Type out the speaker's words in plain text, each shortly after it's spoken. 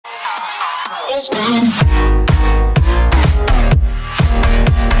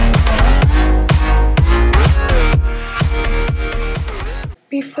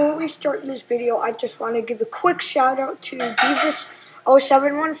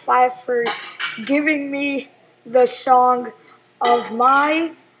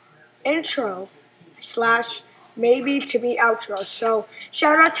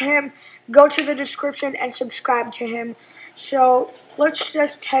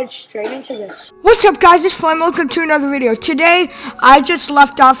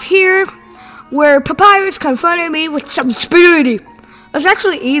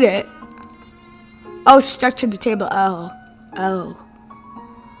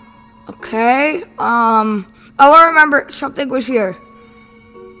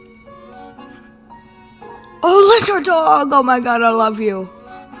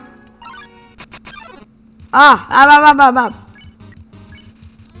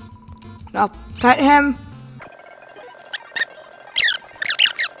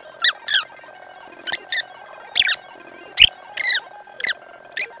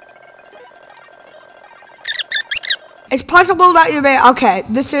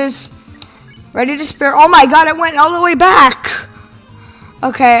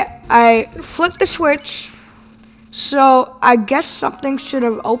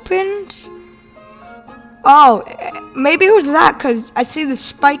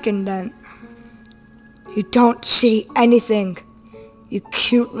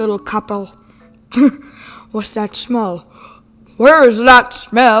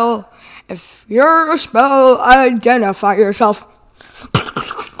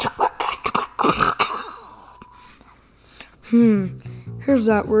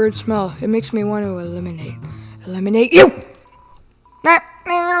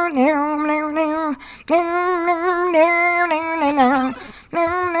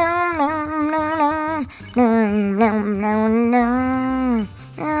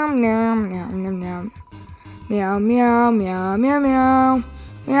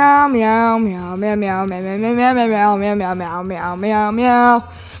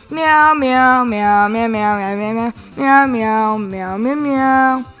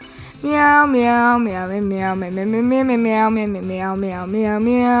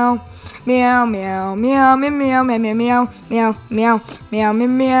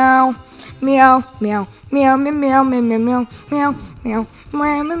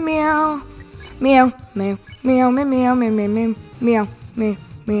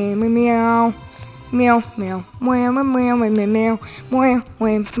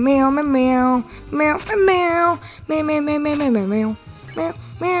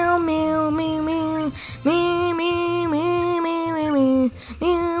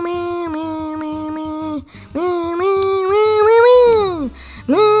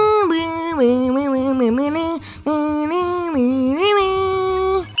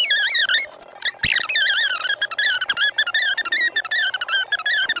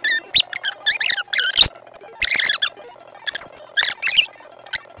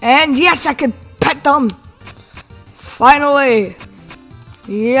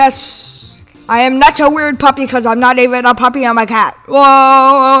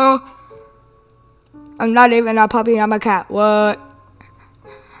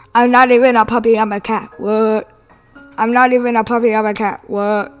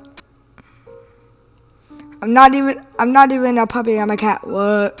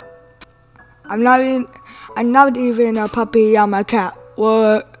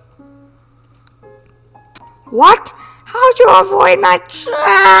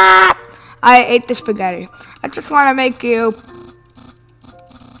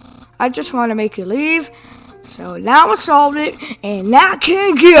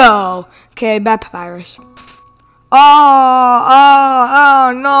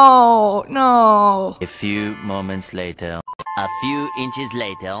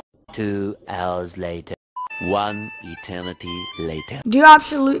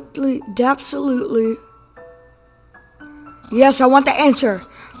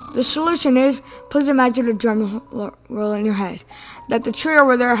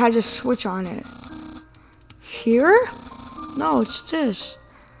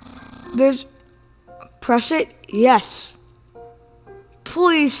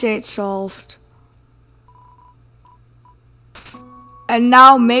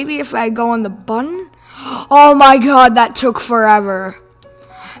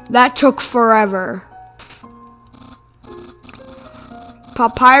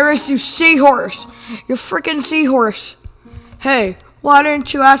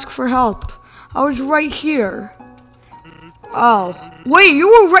Wait, you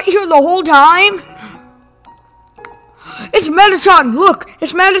were right here the whole time? It's Mettaton! Look!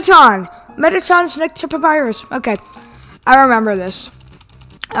 It's Mettaton! Mettaton's next to Papyrus. Okay. I remember this.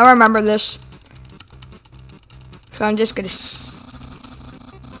 So I'm just gonna...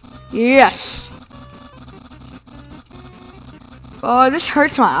 Yes! Oh, this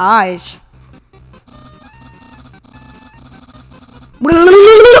hurts my eyes.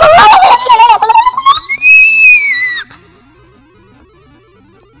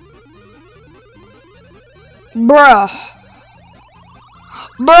 Bruh.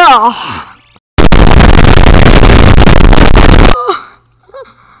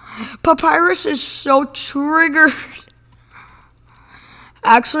 Papyrus is so triggered.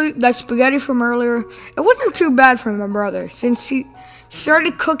 Actually, that spaghetti from earlier, it wasn't too bad for my brother. Since he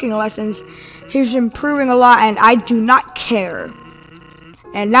started cooking lessons, he's improving a lot, and I do not care.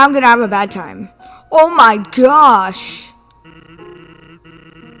 And now I'm gonna have a bad time. Oh my gosh.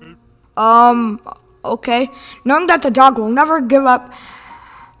 Okay. Knowing that the dog will never give up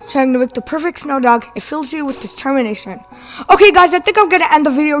trying to make the perfect snow dog, it fills you with determination. Okay, guys, I think I'm gonna end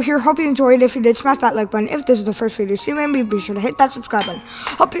the video here. Hope you enjoyed. If you did, smash that like button. If this is the first video you see me, be sure to hit that subscribe button.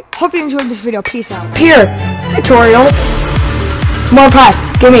 Hope you enjoyed this video. Peace out. Here, tutorial. More pie.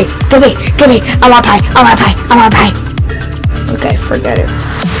 Give me. I want pie. Okay, forget it.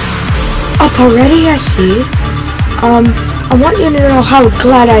 Up already, I see. I want you to know how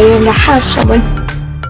glad I am to have someone